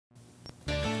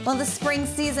Well, the spring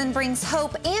season brings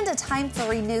hope and a time for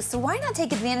renew, so why not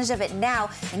take advantage of it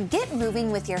now and get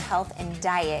moving with your health and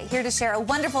diet? Here to share a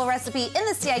wonderful recipe in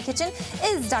the ciKitchen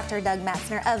is Dr. Doug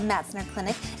Matzner of Matzner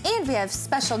Clinic, and we have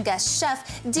special guest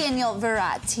chef Daniel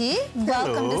Verati.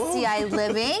 Welcome to CI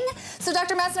Living. So,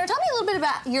 Dr. Matzner, tell me a little bit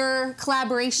about your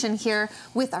collaboration here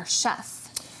with our chef.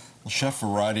 Well, Chef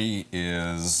Verati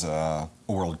is a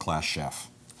world-class chef,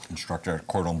 instructor at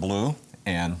Cordon Bleu,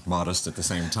 and modest at the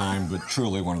same time, but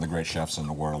truly one of the great chefs in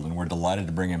the world. And we're delighted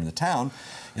to bring him to town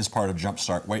as part of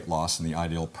Jumpstart Weight Loss and the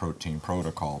Ideal Protein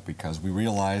Protocol, because we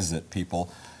realize that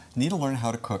people need to learn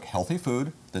how to cook healthy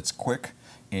food that's quick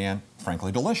and,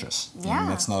 frankly, delicious. Yeah. And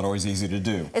that's not always easy to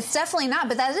do. It's definitely not,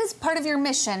 but that is part of your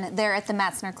mission there at the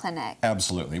Matzner Clinic.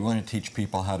 Absolutely. We want to teach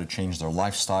people how to change their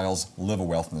lifestyles, live a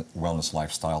wellness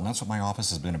lifestyle, and that's what my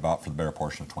office has been about for the better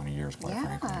portion of 20 years, quite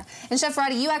frankly. And Chef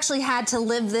Verati, you actually had to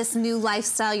live this new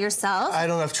lifestyle yourself. I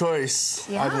don't have choice.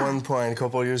 Yeah. At one point, a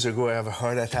couple of years ago, I have a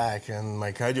heart attack, and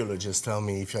my cardiologist tell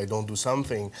me if I don't do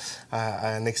something,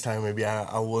 next time maybe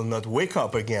I will not wake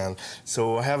up again.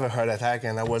 So I have a heart attack,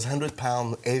 and I was 100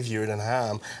 pounds heavier than I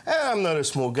am. I'm not a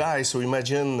small guy, so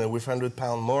imagine with 100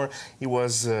 pounds more, it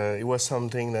was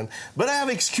something. Then, but I have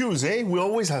excuse, eh? We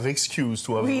always have excuse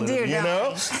to have. We do, you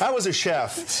know. I was a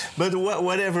chef, but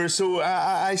whatever. So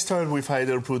I started with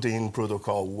Ideal Protein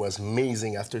Protocol. It was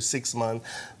amazing. After 6 months,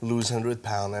 lose 100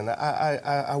 pounds, and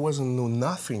I wasn't know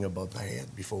nothing about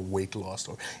diet before weight loss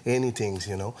or anything,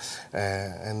 you know.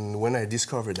 And when I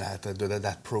discovered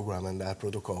that program and that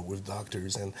protocol with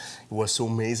doctors, and it was so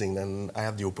amazing, and I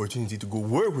have the opportunity to go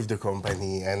work with the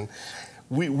company, and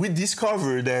we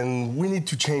discovered and we need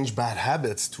to change bad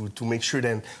habits to make sure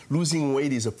that losing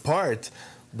weight is a part,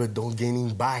 but don't gaining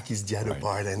back is the other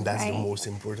part, and that's the most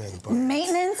important part.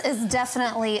 Maintenance is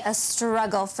definitely a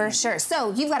struggle for sure.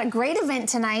 So you've got a great event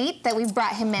tonight that we've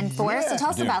brought him in for, so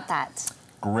tell us about that.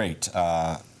 Great.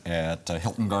 At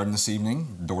Hilton Garden this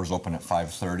evening. Doors open at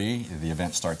 5:30. The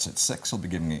event starts at 6. He'll be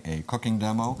giving a cooking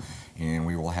demo, and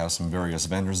we will have some various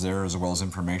vendors there, as well as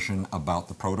information about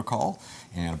the protocol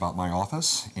and about my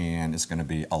office, and it's going to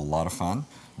be a lot of fun.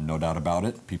 No doubt about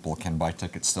it. People can buy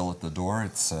tickets still at the door.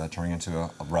 It's turning into a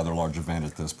rather large event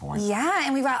at this point. Yeah,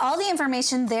 and we've got all the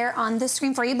information there on the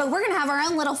screen for you, but we're going to have our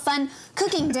own little fun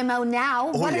cooking demo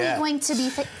now. What are you going to be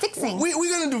fixing? We're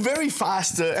going to do very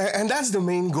fast, and that's the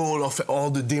main goal of all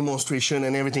the demonstration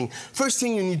and everything. First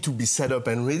thing, you need to be set up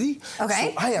and ready.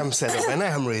 Okay. So I am set up and I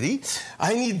am ready.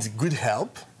 I need good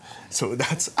help. So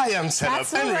I am set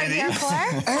up and ready. That's what we're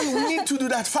here for. And we need to do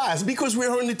that fast because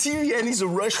we're on the TV and it's a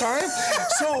rush time.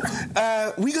 So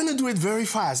we're going to do it very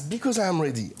fast because I am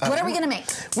ready. What are we going to make?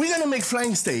 We're going to make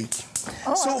flying steak.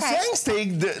 Oh, so okay. flying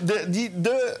steak,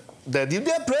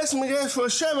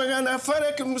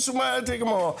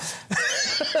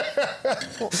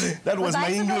 that was my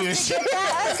English. Okay,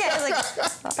 I was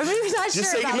like, I'm really not Just sure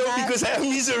say about no that. because I have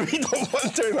misery, don't want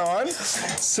to turn on.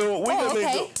 So we're gonna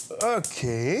make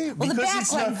okay. Well,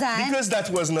 Because that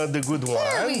was not the good one.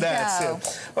 There we go.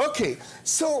 It. Okay,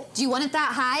 so do you want it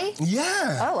that high?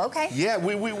 yeah. Oh, okay. Yeah,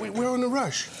 we're on a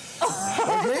rush.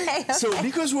 Okay? So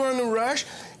because we're on a rush,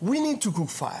 we need to cook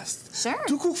fast. Sure.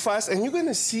 To cook fast, and you're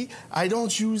gonna see I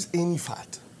don't use any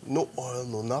fat. No oil,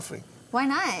 no nothing. Why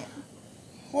not?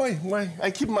 Why?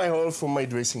 I keep my oil for my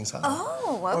dressing salad.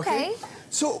 Oh, okay.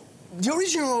 So the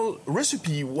original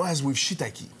recipe was with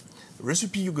shiitake. The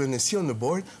recipe you're gonna see on the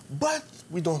board, but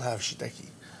we don't have shiitake.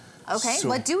 Okay, So,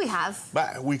 what do we have?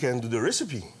 but we can do the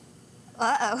recipe.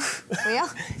 Uh-oh. Well,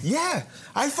 Yeah,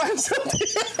 I find something.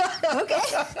 okay.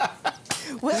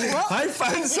 Well, I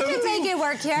find something. You can make it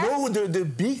work here. No, the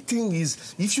big thing is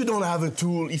if you don't have a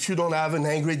tool, if you don't have an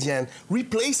ingredient,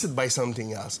 replace it by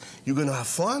something else. You're gonna have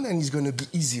fun and it's gonna be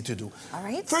easy to do. All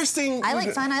right. First thing. I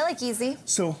like fun, I like easy.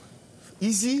 So,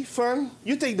 easy, fun.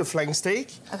 You take the flank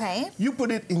steak. Okay. You put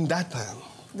it in that pan.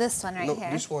 This one right No,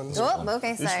 here. this one. Oh,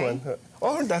 okay, sorry. This one.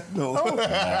 Or that, no. Oh.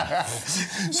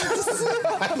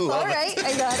 I love All right,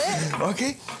 I got it.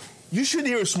 Okay. You should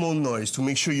hear a small noise to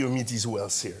make sure your meat is well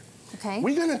seared. Okay.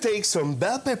 We're gonna take some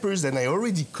bell peppers that I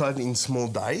already cut in small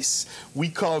dice. We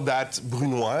call that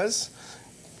brunoise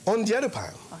on the other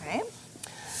pan. Okay.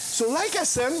 So like I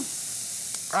said,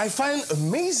 I find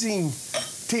amazing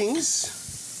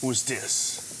things with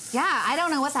this. Yeah, I don't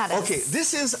know what that is. Okay,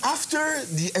 this is after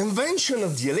the invention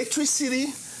of the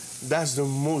electricity. That's the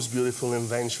most beautiful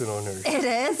invention on earth. It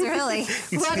is, really.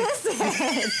 What is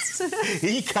it?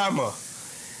 Jicama.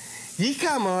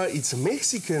 Jicama, it's a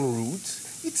Mexican root.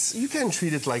 You can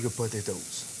treat it like a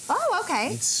potatoes. Oh,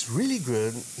 Okay. It's really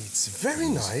good. It's very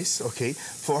nice, okay?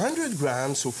 For 100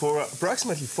 grams, so for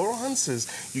approximately 4 ounces,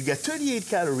 you get 38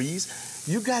 calories.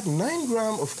 You got 9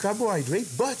 grams of carbohydrate,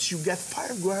 but you get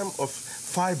 5 grams of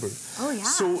fiber. Oh, yeah.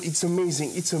 So it's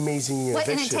amazing. It's amazing What,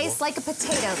 and vegetable. it tastes like a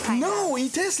potato, kind of? No,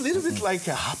 it tastes a little bit like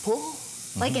an apple.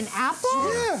 Like an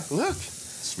apple? Yeah, look.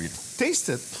 Sweet. Taste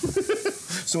it.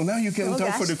 So now you can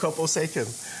talk for the couple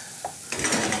seconds.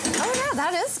 Oh, yeah,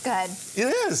 that is good.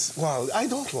 It is. Well, I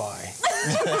don't lie.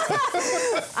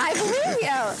 I believe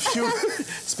you.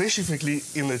 Specifically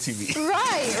in the TV.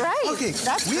 Right. Okay,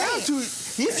 That's we great. have to,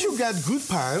 if you got good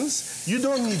pans, you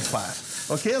don't need fat.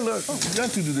 Okay, look, you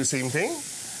have to do the same thing.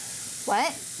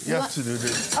 What? You have to do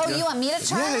this. Oh, you want me to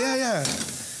try?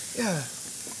 Yeah.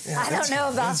 I don't know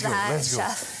about that, Let's go.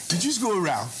 Chef. You just go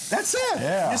around. That's it.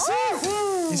 Yeah. You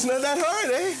see? It's not that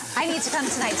hard, eh? I need to come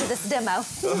tonight to this demo.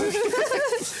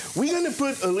 We're gonna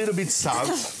put a little bit salt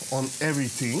on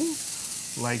everything.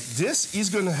 Like this is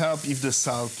gonna help if the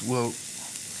salt will.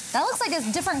 That looks like a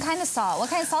different kind of salt. What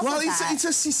kind of salt is that? It's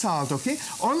a sea salt, okay?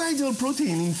 On ideal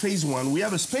protein in phase 1, we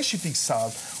have a specific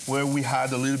salt where we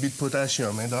had a little bit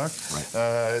potassium, Doc?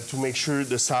 Right. To make sure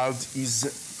the salt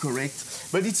is correct.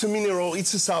 But it's a mineral,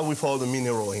 it's a salt with all the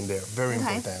mineral in there. Very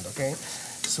important, okay?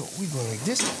 So we go like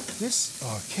this,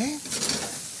 okay?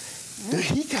 The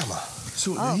jicama.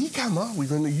 So the jicama, we're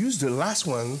gonna use the last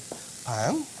one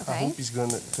pan. I hope it's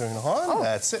gonna turn on. Oh.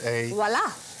 That's it.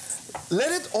 Voila.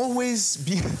 Let it always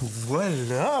be.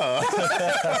 Voila!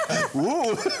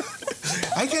 Ooh.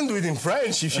 I can do it in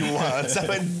French if you want. Ça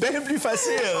va être bien plus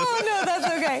facile. Oh, no, that's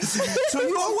okay. So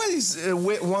you always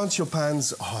want your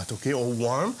pans hot, okay, or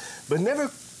warm, but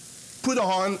never put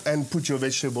on and put your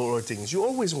vegetable or things. You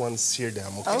always want to sear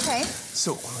them, okay? Okay.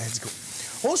 So let's go.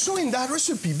 Also in that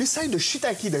recipe, beside the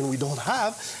shiitake that we don't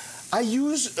have, I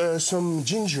use some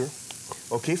ginger,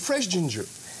 okay, fresh ginger.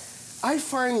 I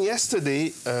found yesterday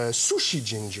sushi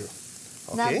ginger.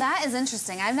 Okay? Now that is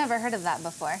interesting. I've never heard of that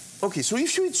before. Okay, so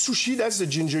if you eat sushi, that's the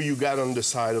ginger you got on the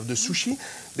side of the sushi.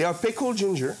 They are pickled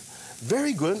ginger.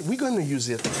 Very good. We're going to use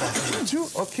it too.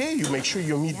 Okay, you make sure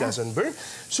your meat doesn't burn.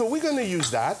 So we're going to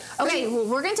use that. Okay, well,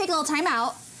 we're going to take a little time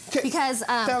out. Because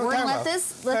we're going to let this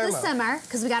simmer,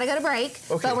 because we got to go to break.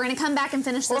 Okay. But we're going to come back and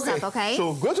finish this up, okay?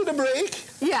 So go to the break,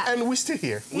 and we're still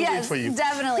here. We'll wait for you.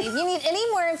 Definitely. If you need any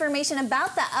more information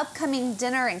about the upcoming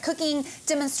dinner and cooking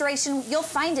demonstration, you'll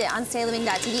find it on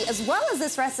stayliving.tv, as well as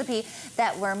this recipe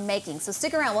that we're making. So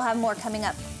stick around. We'll have more coming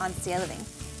up on Stay Living.